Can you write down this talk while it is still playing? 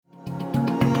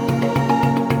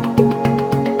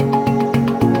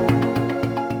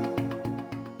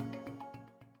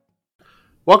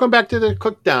Welcome back to the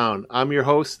Cookdown. I'm your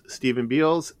host, Stephen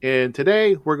Beals, and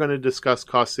today we're going to discuss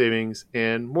cost savings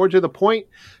and, more to the point,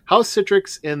 how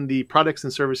Citrix and the products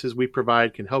and services we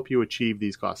provide can help you achieve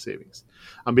these cost savings.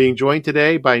 I'm being joined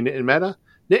today by Nitin Mehta.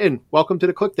 Nitin, welcome to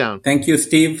the Cookdown. Thank you,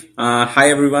 Steve. Hi,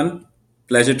 everyone.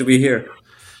 Pleasure to be here.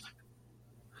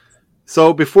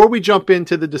 So before we jump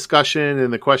into the discussion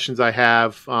and the questions I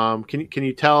have, can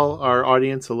you tell our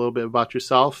audience a little bit about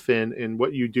yourself and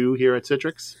what you do here at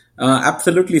Citrix?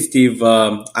 Absolutely, Steve.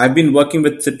 I've been working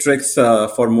with Citrix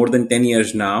for more than 10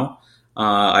 years now.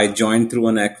 I joined through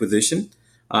an acquisition.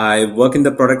 I work in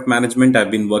the product management.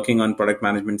 I've been working on product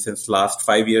management since last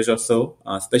 5 years or so,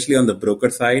 especially on the broker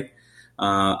side.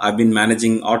 I've been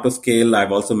managing Autoscale.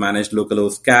 I've also managed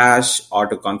localhost cache,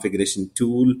 auto configuration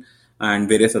tool, and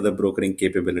various other brokering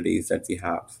capabilities that we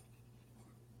have.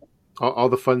 All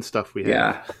the fun stuff we have.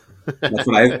 Yeah, that's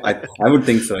what I would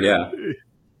think so. Yeah.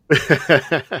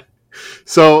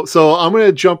 So I'm going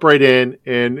to jump right in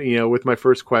and, with my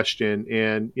first question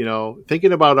and,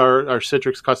 thinking about our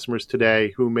Citrix customers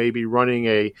today who may be running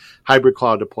a hybrid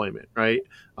cloud deployment, right?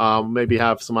 Maybe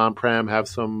have some on-prem, have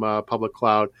some public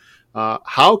cloud.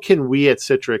 How can we at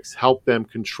Citrix help them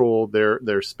control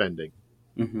their spending?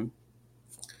 Mm-hmm.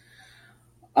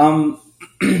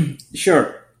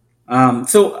 Sure.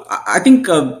 So I think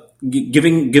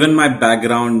given my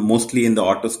background mostly in the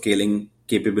auto scaling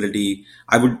capability,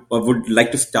 I would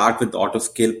like to start with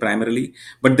autoscale primarily,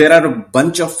 but there are a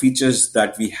bunch of features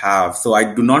that we have. So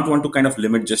I do not want to kind of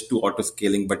limit just to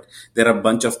autoscaling, but there are a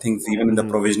bunch of things even in the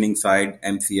provisioning side,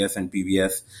 MCS and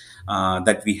PVS,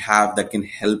 that we have that can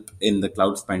help in the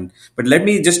cloud spend. But let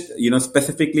me just,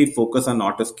 specifically focus on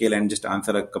autoscale and just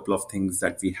answer a couple of things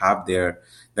that we have there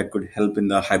that could help in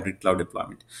the hybrid cloud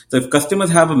deployment. So if customers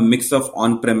have a mix of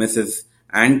on-premises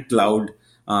and cloud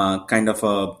kind of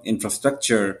a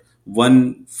infrastructure,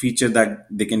 one feature that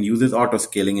they can use is auto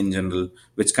scaling in general,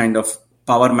 which kind of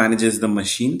power manages the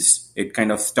machines. It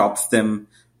kind of stops them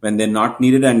when they're not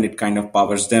needed and it kind of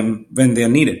powers them when they're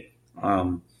needed.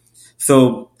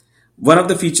 So one of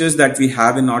the features that we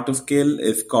have in Autoscale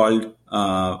is called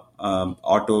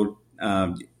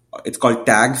it's called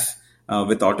tags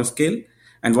with Autoscale.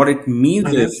 And what it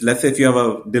means is, let's say if you have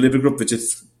a delivery group which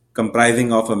is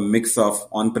comprising of a mix of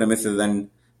on-premises and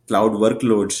cloud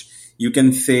workloads, you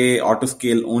can say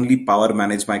Autoscale only power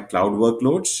manage my cloud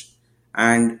workloads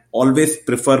and always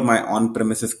prefer my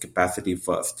on-premises capacity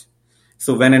first.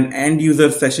 So when an end user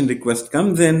session request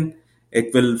comes in,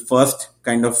 it will first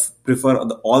kind of prefer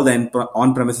all the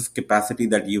on-premises capacity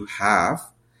that you have.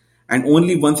 And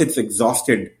only once it's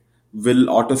exhausted will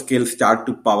Autoscale start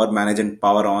to power manage and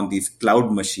power on these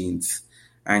cloud machines.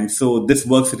 And so this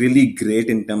works really great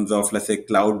in terms of, let's say,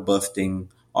 cloud bursting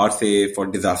or say for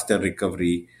disaster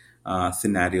recovery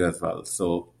scenario as well.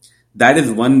 So that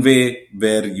is one way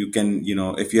where you can,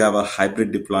 if you have a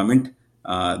hybrid deployment,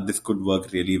 this could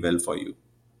work really well for you.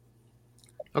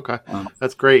 Okay,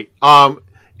 that's great. And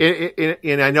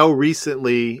I know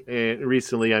recently,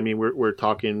 I mean, we're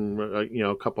talking,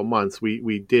 a couple months.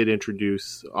 We did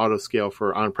introduce Autoscale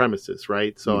for on premises,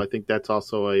 right? So I think that's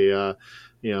also a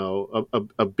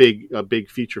big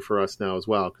feature for us now as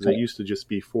well, because it used to just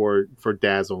be for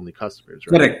DAS only customers,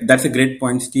 right? Correct. That's a great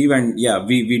point, Steve. And yeah,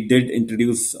 we did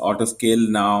introduce Autoscale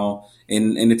now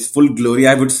in its full glory,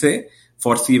 I would say,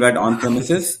 for CVAD on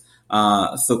premises.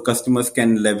 So customers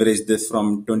can leverage this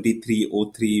from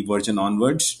 23.03 version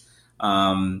onwards.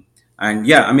 And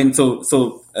yeah, I mean,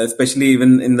 so especially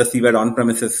even in the CVAD on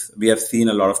premises, we have seen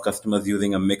a lot of customers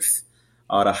using a mix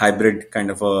or a hybrid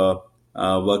kind of a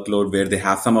workload where they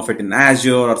have some of it in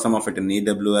Azure or some of it in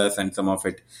AWS and some of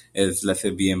it is, let's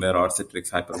say, VMware or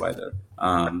Citrix hypervisor.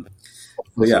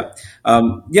 So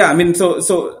yeah, I mean,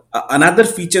 so another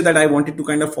feature that I wanted to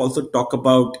kind of also talk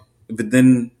about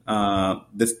within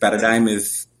this paradigm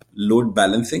is load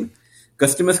balancing.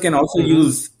 Customers can also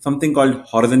use something called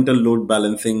horizontal load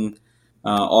balancing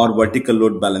or vertical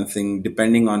load balancing,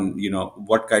 depending on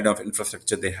what kind of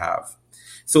infrastructure they have.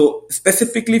 So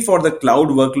specifically for the cloud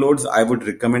workloads, I would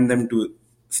recommend them to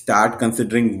start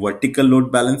considering vertical load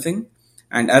balancing.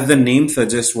 And as the name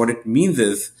suggests, what it means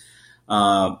is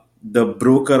the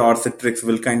broker or Citrix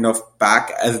will kind of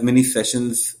pack as many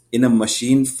sessions in a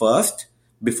machine first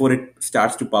before it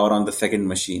starts to power on the second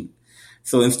machine.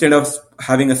 So instead of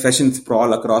having a session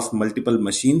sprawl across multiple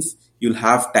machines, you'll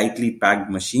have tightly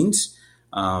packed machines.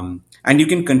 And you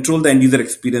can control the end user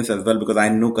experience as well, because I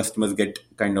know customers get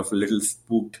kind of a little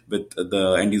spooked with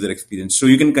the end user experience. So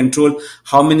you can control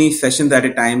how many sessions at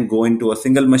a time go into a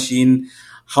single machine,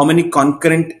 how many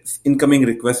concurrent incoming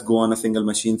requests go on a single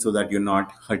machine so that you're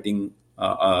not hurting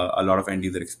a lot of end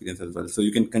user experience as well. So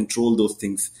you can control those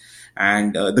things.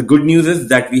 And the good news is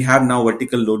that we have now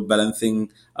vertical load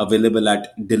balancing available at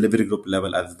delivery group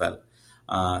level as well.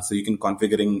 So you can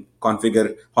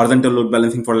configure horizontal load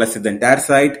balancing for, let's say, the entire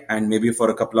site, and maybe for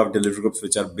a couple of delivery groups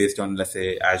which are based on, let's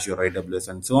say, Azure, AWS,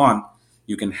 and so on.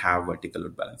 You can have vertical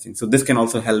load balancing. So this can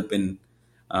also help in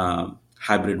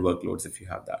hybrid workloads if you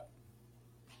have that.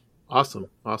 Awesome.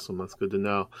 That's good to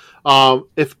know.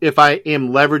 If I am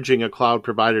leveraging a cloud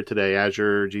provider today,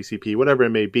 Azure, GCP, whatever it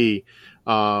may be,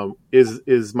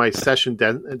 is my session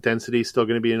density still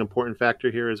going to be an important factor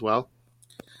here as well?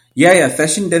 Yeah.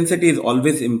 Session density is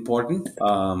always important.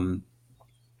 And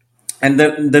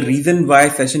the reason why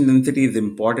session density is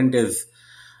important is,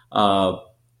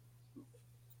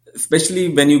 especially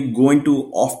when you go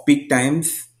into off-peak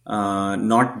times,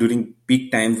 not during peak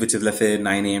times, which is, let's say,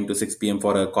 9 a.m. to 6 p.m.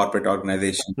 for a corporate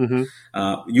organization.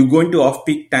 Mm-hmm. You go into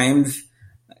off-peak times.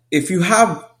 If you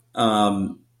have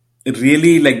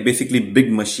really like basically big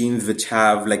machines which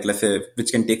have, like, let's say,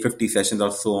 which can take 50 sessions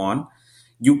or so on,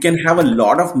 you can have a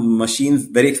lot of machines,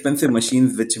 very expensive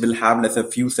machines, which will have, let's say, a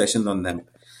few sessions on them.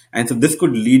 And so this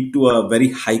could lead to a very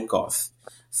high cost.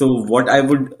 So what I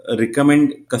would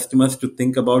recommend customers to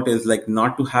think about is, like,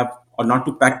 not to have or not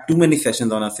to pack too many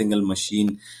sessions on a single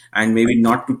machine, and maybe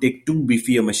not to take too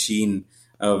beefy a machine,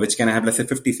 which can have, let's say,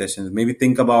 50 sessions. Maybe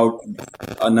think about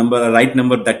a right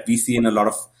number that we see in a lot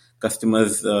of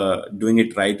customers doing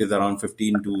it right is around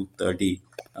 15 to 30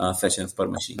 sessions per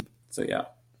machine. So yeah.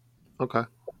 Okay,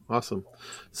 awesome.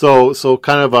 So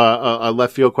kind of a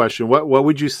left field question. What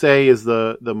would you say is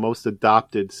the most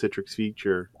adopted Citrix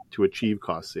feature to achieve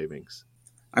cost savings?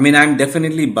 I mean, I'm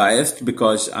definitely biased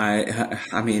because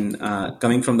coming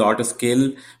from the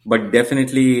Autoscale, but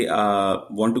definitely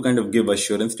want to kind of give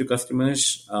assurance to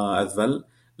customers as well.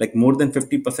 Like, more than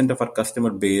 50% of our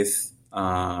customer base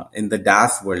in the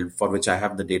DaaS world, for which I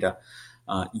have the data,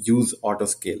 use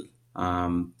Autoscale,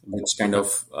 which kind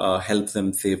of helps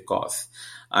them save costs.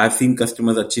 I've seen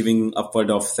customers achieving upward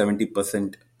of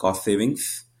 70% cost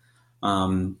savings.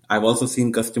 I've also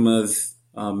seen customers,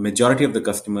 majority of the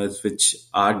customers which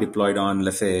are deployed on,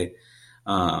 let's say,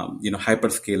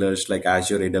 hyperscalers like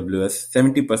Azure, AWS,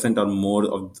 70%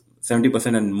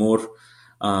 and more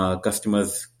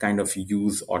customers kind of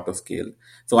use Autoscale.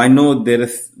 So I know there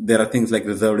are things like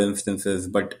reserved instances,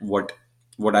 but what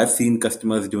I've seen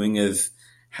customers doing is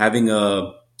having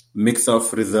a mix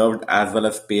of reserved as well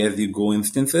as pay-as-you-go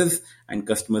instances, and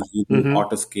customers using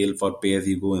Autoscale for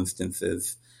pay-as-you-go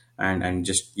instances, and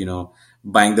just,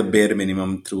 buying the bare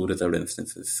minimum through reserved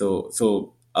instances.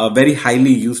 So a very highly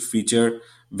used feature,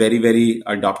 very, very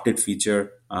adopted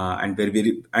feature, and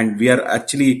and we are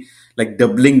actually like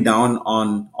doubling down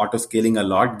on autoscaling a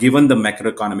lot, given the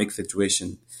macroeconomic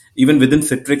situation. Even within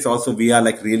Citrix also, we are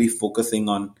like really focusing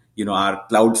on, our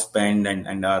cloud spend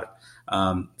and our,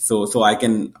 so I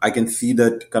can see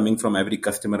that coming from every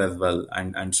customer as well.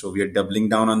 And so we are doubling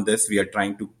down on this. We are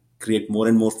trying to create more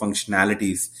and more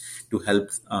functionalities to help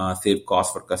save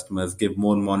costs for customers, give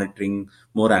more monitoring,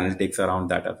 more analytics around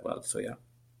that as well. So yeah.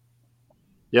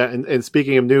 Yeah, and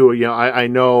speaking of new, I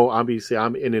know obviously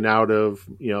I'm in and out of,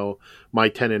 my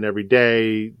tenant every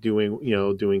day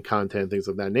doing content, things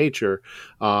of that nature,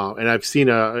 and I've seen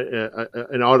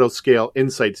an Autoscale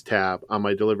Insights tab on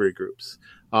my delivery groups.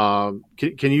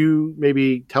 Can you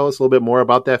maybe tell us a little bit more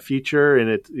about that feature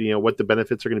and what the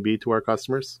benefits are going to be to our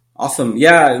customers? Awesome.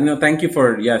 Yeah, thank you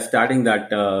for starting that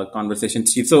conversation,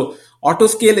 Steve. So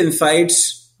Autoscale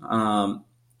Insights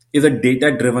is a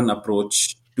data-driven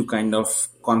approach to kind of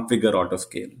configure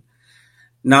Autoscale.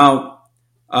 Now,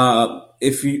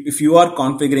 if you are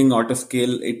configuring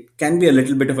Autoscale, it can be a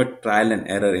little bit of a trial and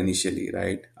error initially,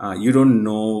 right? You don't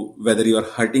know whether you are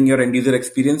hurting your end user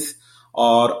experience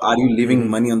or are you leaving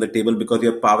money on the table because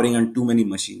you're powering on too many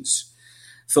machines.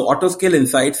 So Autoscale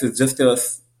Insights is just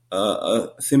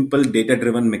a simple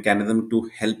data-driven mechanism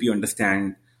to help you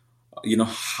understand,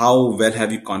 how well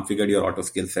have you configured your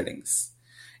Autoscale settings.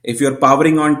 If you're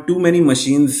powering on too many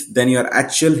machines than your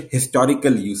actual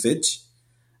historical usage,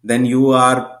 then you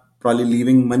are probably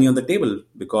leaving money on the table,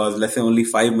 because let's say only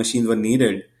 5 machines were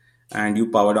needed and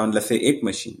you powered on, let's say, 8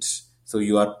 machines. So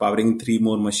you are powering 3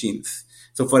 more machines.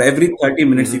 So for every 30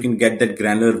 minutes, you can get that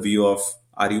granular view of,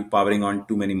 are you powering on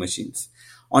too many machines?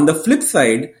 On the flip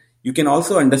side, you can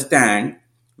also understand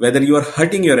whether you are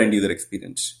hurting your end user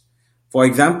experience. For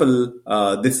example,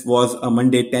 this was a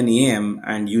Monday 10 a.m.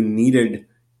 and you needed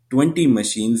 20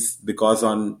 machines because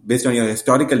based on your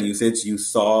historical usage, you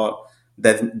saw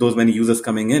that those many users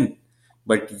coming in,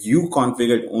 but you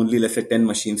configured only, let's say, 10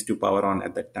 machines to power on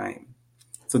at that time.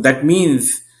 So that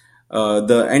means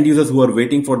the end users who are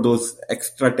waiting for those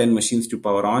extra 10 machines to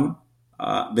power on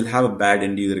will have a bad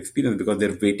end user experience because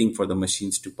they're waiting for the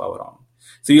machines to power on.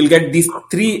 So you'll get these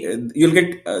three. You'll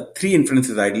get three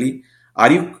inferences ideally.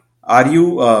 Are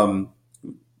you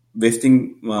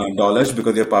wasting dollars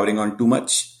because you're powering on too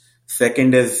much?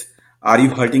 Second is, are you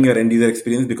hurting your end user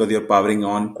experience because you're powering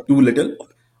on too little?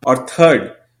 Or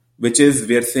third, which is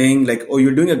we are saying like, oh,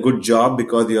 you're doing a good job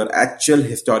because your actual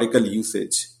historical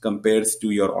usage compares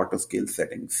to your auto scale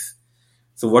settings.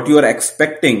 So what you are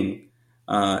expecting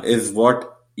is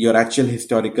what your actual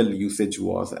historical usage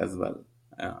was as well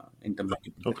in terms of.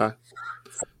 Okay.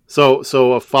 So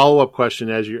a follow up question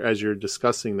as you're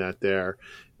discussing that there.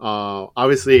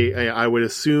 Obviously, I would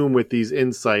assume with these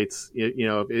insights,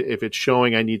 if it's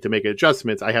showing I need to make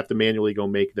adjustments, I have to manually go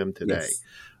make them today.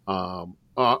 Yes.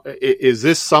 Is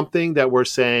this something that we're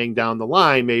saying down the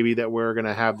line, maybe that we're going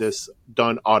to have this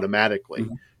done automatically?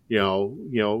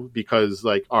 Mm-hmm. Because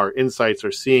like our insights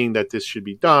are seeing that this should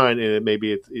be done, and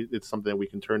maybe it's something that we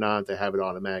can turn on to have it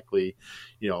automatically,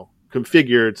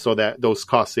 configured so that those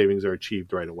cost savings are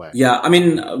achieved right away. Yeah, I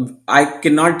mean, I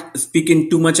cannot speak in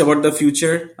too much about the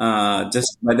future,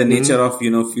 just by the nature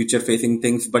mm-hmm. of future facing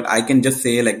things. But I can just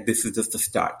say like this is just the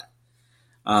start.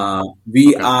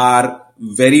 We are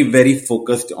very, very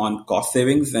focused on cost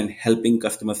savings and helping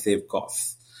customers save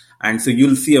costs. And so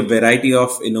you'll see a variety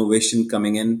of innovation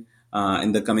coming in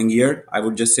the coming year, I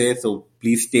would just say. So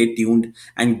please stay tuned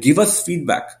and give us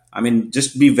feedback. I mean,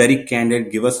 just be very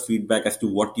candid, give us feedback as to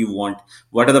what you want,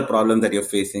 what are the problems that you're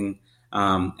facing,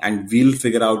 and we'll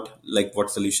figure out like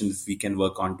what solutions we can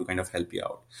work on to kind of help you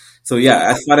out. So yeah,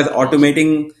 as far as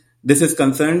automating this is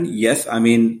concerned, yes, I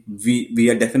mean, we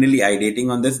are definitely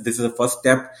ideating on this. This is the first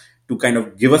step to kind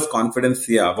of give us confidence.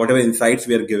 Yeah, whatever insights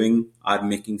we are giving are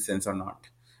making sense or not.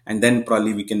 And then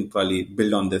we can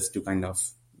build on this to kind of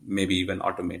maybe even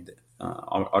automate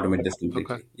this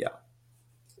completely. Okay. Yeah.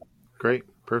 Great.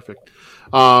 Perfect.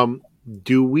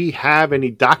 Do we have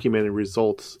any documented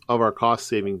results of our cost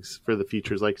savings for the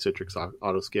features like Citrix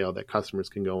Autoscale that customers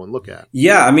can go and look at?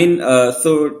 Yeah, I mean,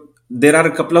 so there are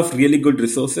a couple of really good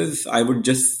resources. I would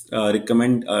just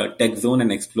recommend TechZone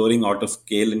and exploring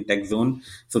Autoscale in TechZone.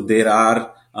 So there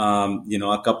are,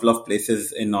 a couple of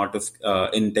places in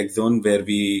TechZone where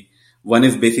one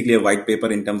is basically a white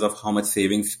paper in terms of how much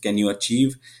savings can you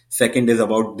achieve. Second is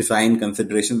about design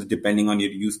considerations depending on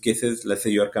your use cases. Let's say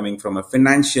you're coming from a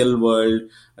financial world,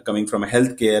 coming from a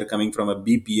healthcare, coming from a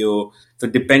BPO. So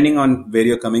depending on where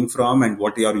you're coming from and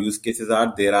what your use cases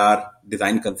are, there are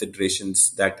design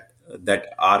considerations that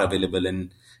are available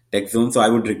in TechZone. So I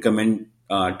would recommend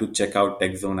to check out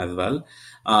TechZone as well.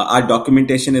 Our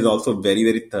documentation is also very,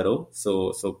 very thorough.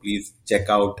 So please check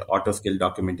out Autoscale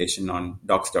documentation on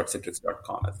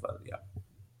docs.citrix.com as well. Yeah.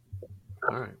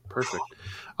 All right. Perfect.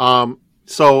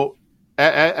 So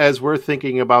as we're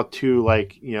thinking about too,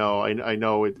 like, I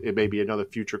know it may be another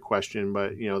future question,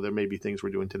 but, there may be things we're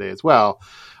doing today as well.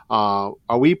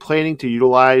 Are we planning to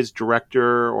utilize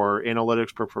Director or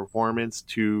Analytics for Performance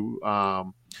to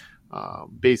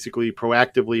basically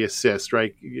proactively assist,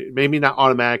 right? Maybe not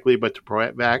automatically, but to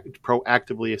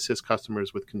proactively assist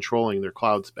customers with controlling their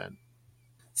cloud spend?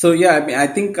 So yeah, I mean, I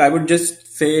think I would just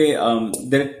say there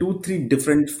are 2-3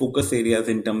 different focus areas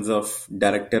in terms of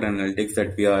Director Analytics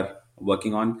that we are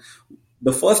working on.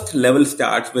 The first level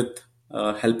starts with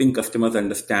helping customers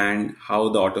understand how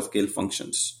the Autoscale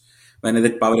functions. When is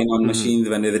it powering on machines?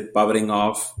 When is it powering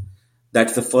off?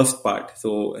 That's the first part.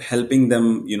 So helping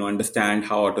them, understand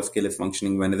how Autoscale is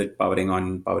functioning. When is it powering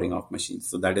on, powering off machines?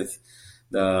 So that is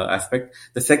the aspect.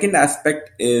 The second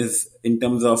aspect is in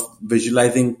terms of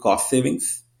visualizing cost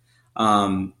savings.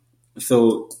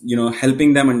 So,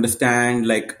 helping them understand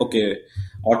like, okay,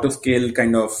 Autoscale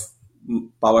kind of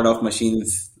powered off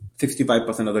machines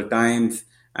 65% of the times.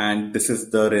 And this is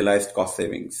the realized cost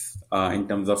savings in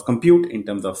terms of compute, in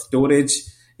terms of storage,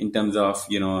 in terms of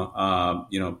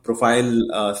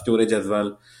profile storage as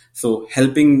well. So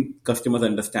helping customers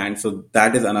understand. So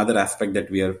that is another aspect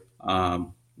that we are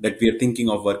thinking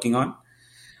of working on.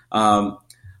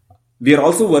 We are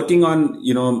also working on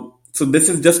so this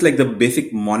is just like the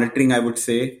basic monitoring, I would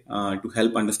say, to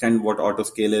help understand what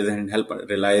Autoscale is and help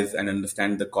realize and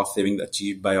understand the cost savings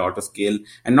achieved by Autoscale,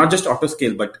 and not just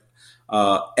Autoscale, but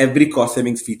every cost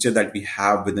savings feature that we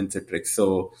have within Citrix.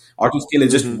 So Autoscale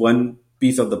is just one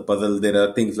piece of the puzzle. There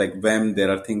are things like WEM. There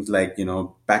are things like,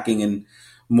 packing in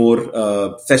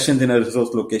more sessions in a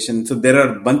resource location. So there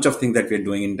are a bunch of things that we're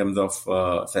doing in terms of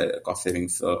cost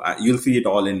savings. So you'll see it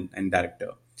all in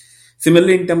Director.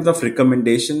 Similarly, in terms of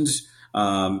recommendations,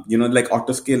 like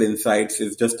Autoscale Insights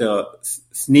is just a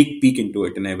sneak peek into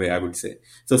it in a way, I would say.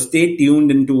 So stay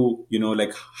tuned into,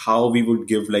 like how we would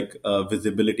give like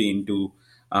visibility into,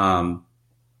 some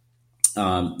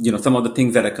of the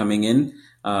things that are coming in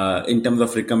terms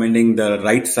of recommending the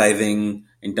right sizing,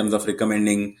 in terms of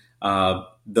recommending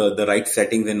the right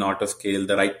settings in Autoscale,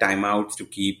 the right timeouts to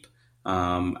keep,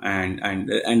 and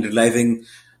realizing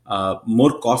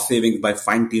more cost savings by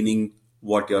fine tuning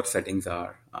what your settings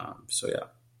are. So yeah.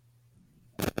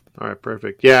 All right,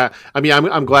 perfect. Yeah, I mean,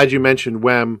 I'm glad you mentioned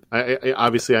WEM.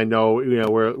 Obviously, I know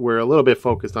we're a little bit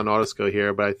focused on Autoscale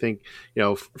here, but I think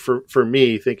for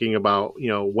me thinking about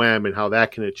WEM and how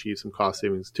that can achieve some cost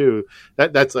savings too.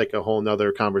 That's like a whole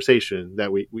nother conversation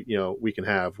that we can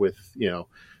have with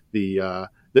the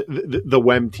the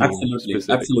WEM team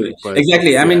specifically. Absolutely, But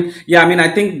exactly. yeah. I mean, I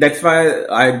think that's why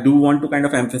I do want to kind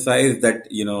of emphasize that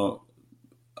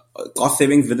cost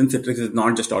savings within Citrix is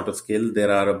not just Autoscale.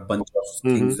 There are a bunch of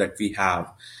Mm-hmm. things that we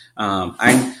have.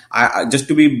 And just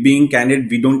to be being candid,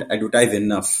 we don't advertise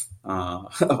enough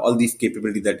all these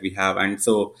capabilities that we have. And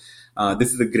so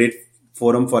this is a great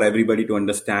forum for everybody to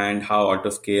understand how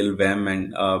Autoscale, WEM,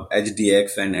 and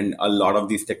HDX and a lot of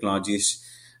these technologies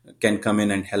can come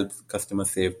in and help customers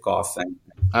save costs and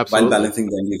while Absolutely. balancing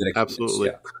the end user experience. Absolutely.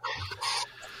 Yeah.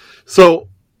 So,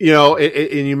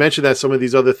 and you mentioned that some of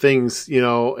these other things,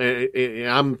 and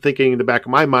I'm thinking in the back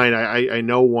of my mind, I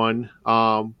know one,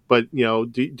 but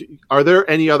are there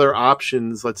any other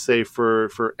options, let's say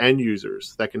for end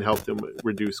users that can help them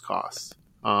reduce costs?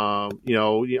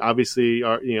 Obviously,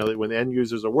 when the end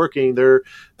users are working, they're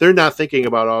not thinking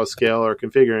about Autoscale or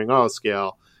configuring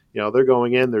Autoscale. They're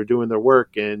going in, they're doing their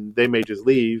work, and they may just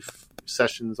leave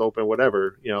sessions open,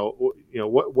 whatever.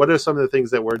 What are some of the things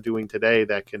that we're doing today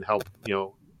that can help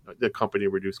the company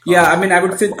reduce costs? Yeah, I mean, I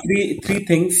would say three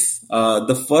things.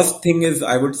 The first thing is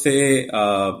I would say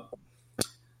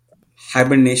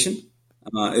hibernation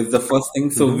is the first thing.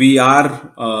 So Mm-hmm. we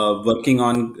are working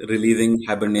on releasing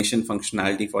hibernation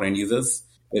functionality for end users,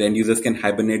 where end users can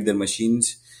hibernate their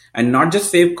machines and not just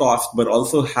save cost, but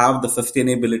also have the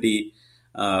sustainability,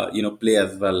 play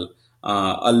as well.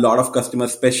 A lot of customers,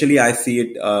 especially I see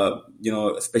it,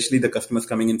 especially the customers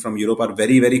coming in from Europe, are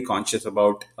very, very conscious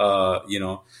about,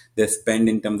 their spend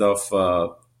in terms of,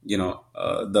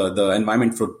 the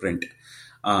environment footprint.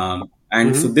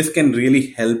 And so Mm-hmm. this can really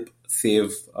help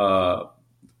save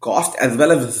cost as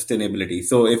well as sustainability.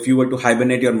 So if you were to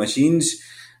hibernate your machines,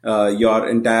 your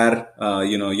entire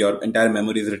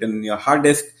memory is written in your hard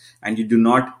disk, and you do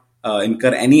not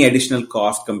incur any additional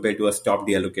cost compared to a stop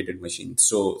deallocated machine.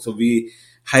 So we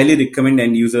highly recommend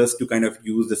end users to kind of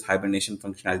use this hibernation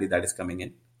functionality that is coming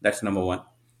in. That's number one.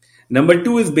 Number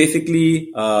two is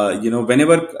basically,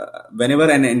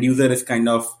 whenever an end user is kind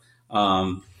of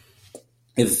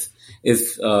is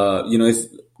is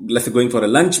let's say going for a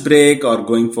lunch break or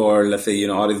going for, let's say,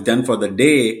 or is done for the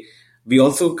day, we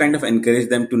also kind of encourage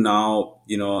them to now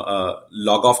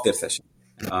log off their session.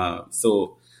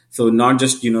 So not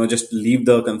just just leave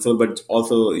the console, but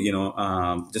also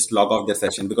just log off their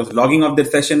session, because logging off their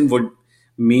session would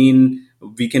mean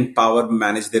we can power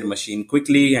manage their machine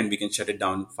quickly and we can shut it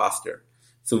down faster.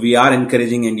 So we are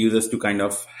encouraging end users to kind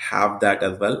of have that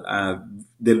as well.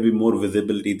 There'll be more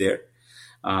visibility there.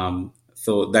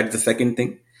 So that's the second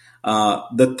thing.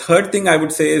 The third thing I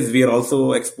would say is we are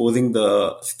also exposing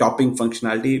the stopping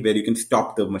functionality, where you can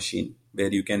stop the machine, where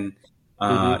you can,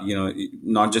 Mm-hmm.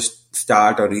 not just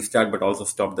start or restart, but also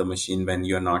stop the machine when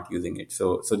you're not using it.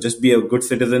 So just be a good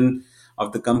citizen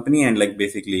of the company and like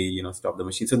basically, stop the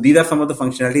machine. So these are some of the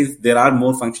functionalities. There are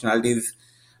more functionalities,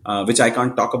 which I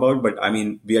can't talk about, but I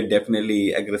mean, we are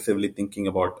definitely aggressively thinking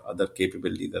about other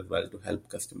capabilities as well to help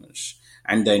customers.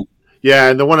 And then, Yeah,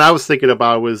 and the one I was thinking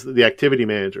about was the activity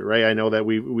manager, right? I know that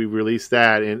we released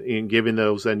that and giving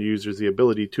those end users the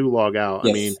ability to log out.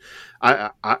 I mean,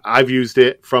 yes, I've used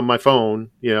it from my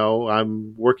phone.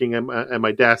 I'm working at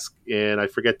my desk and I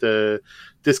forget to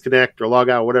disconnect or log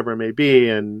out, whatever it may be,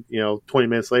 and 20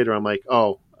 minutes later, I'm like,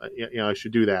 oh, I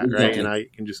should do that, right? And exactly.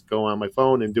 I can just go on my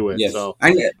phone and do it. Yes. So,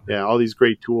 And yeah, all these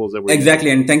great tools that we're using.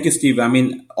 exactly. And thank you, Steve. I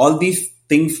mean, all these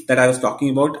things that I was talking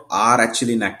about are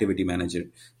actually an activity manager.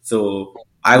 So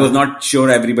I was Mm-hmm. not sure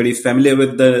everybody's familiar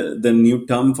with the new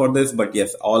term for this, but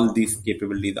yes, all these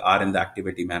capabilities are in the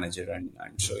activity manager. And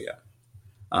so, yeah.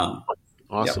 Yeah.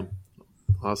 Awesome.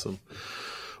 Awesome.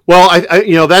 Well,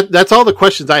 that's all the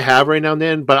questions I have right now,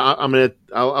 Nan. But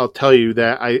I'll tell you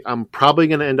that I'm probably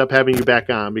gonna end up having you back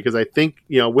on, because I think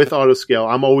with Autoscale,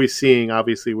 I'm always seeing,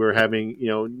 obviously we're having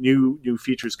new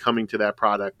features coming to that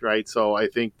product, right? So I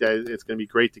think that it's gonna be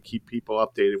great to keep people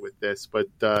updated with this. But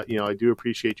I do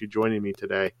appreciate you joining me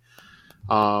today.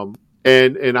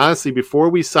 And honestly, before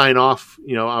we sign off,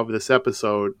 of this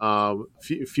episode,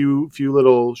 few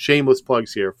little shameless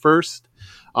plugs here. First,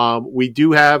 we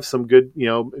do have some good,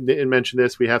 Nitin mentioned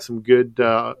this. We have some good,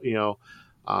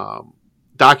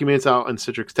 documents out on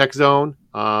Citrix Tech Zone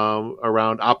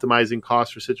around optimizing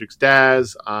costs for Citrix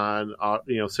DAS on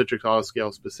Citrix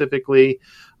Autoscale specifically,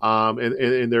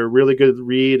 and they're a really good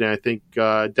read, and I think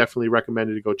definitely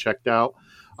recommended to go check out.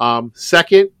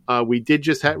 Second, we did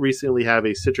just recently have a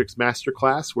Citrix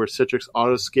Masterclass where Citrix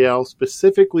Autoscale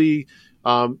specifically,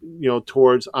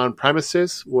 towards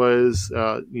on-premises was,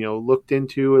 looked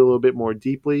into a little bit more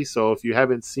deeply. So if you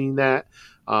haven't seen that,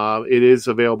 it is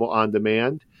available on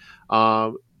demand.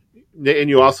 And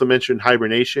you also mentioned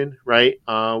hibernation, right?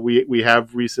 We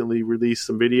have recently released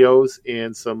some videos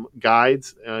and some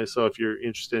guides. So if you're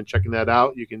interested in checking that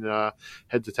out, you can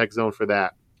head to TechZone for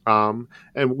that.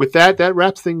 And with that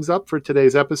wraps things up for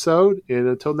today's episode. And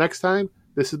until next time,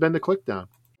 this has been the Click Down.